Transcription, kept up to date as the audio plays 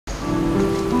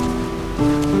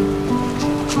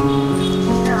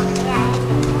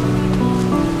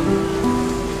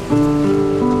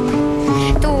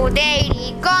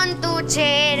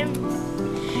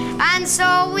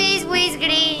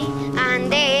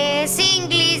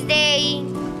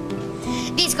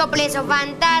musical place of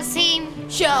fantasy,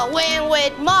 showing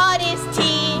with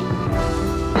modesty,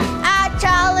 a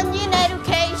challenging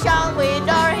education with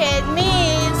our head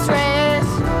mistress,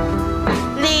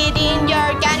 leading your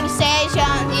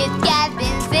organization. It has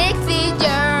been 60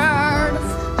 years.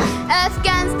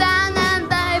 Afghanistan and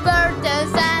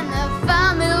diverse and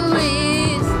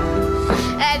families,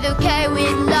 educate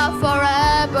with love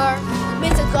forever.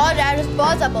 Mr. God are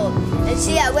responsible, and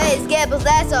she always gave us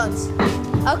lessons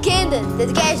of kindred,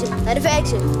 dedication, and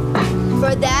affection.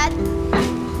 For that,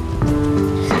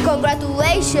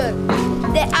 congratulations!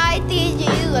 The ITG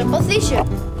is well positioned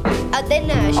at the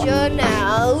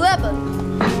national level.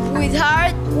 With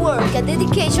hard work and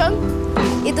dedication,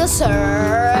 it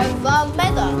deserves a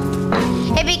medal.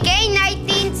 It became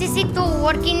 1962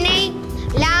 working eight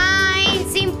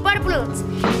lines in purples.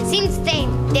 Since then,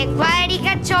 the quality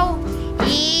had shown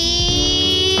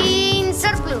in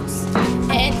surplus.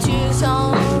 And to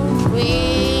some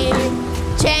we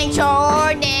changed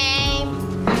our name,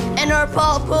 and our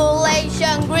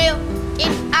population grew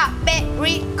in a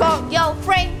very cordial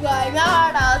frame.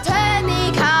 Guaimaral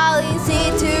Technical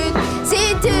Institute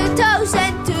since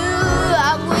 2002,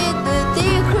 and with the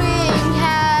decreasing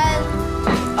hand,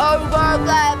 our work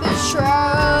life is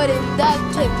short in that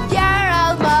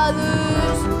 10-year-old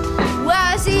models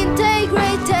was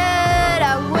integrated,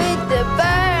 and with the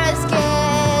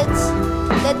baskets,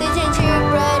 the teaching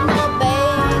children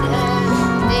obeyed,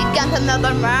 they can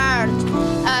remember merge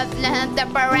of the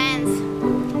parents.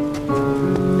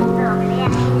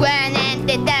 When in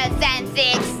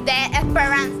 2006, the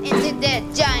Esperance Institute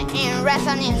joined in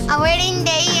resonance. Our in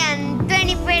the year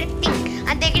 2013,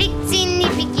 and the Greek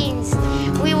significance,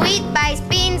 we wait by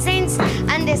spins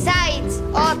and the sides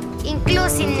of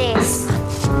inclusiveness.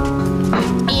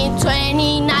 In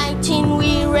 2019,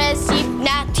 we received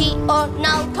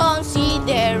national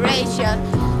consideration.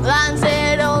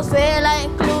 Lanceros de la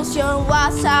Inclusion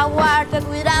was awarded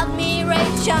with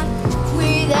admiration.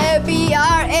 With the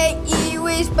BRAE,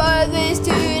 we boldly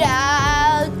stood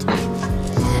out,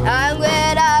 and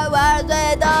with awards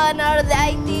with honor, the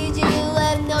ITG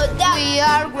left no doubt. We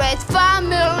are great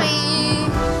family,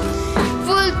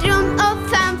 full triumph of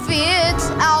benefits.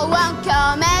 All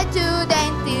welcome to the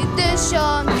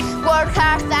institution. Work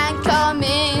hard and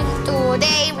commit.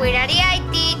 Today we are the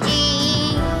ITG,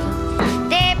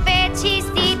 the best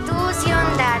institution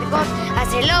that God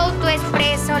has allowed to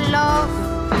express all love,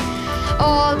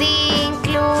 all the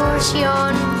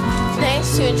inclusion.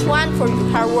 Thanks to each one for your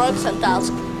hard work and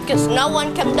tasks, because no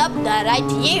one can doubt that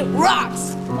ITG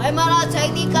rocks! Guaimaral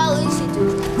Technical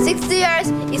Institute. 60 years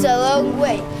is a long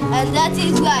way, and that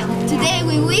is why today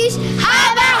we wish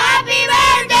have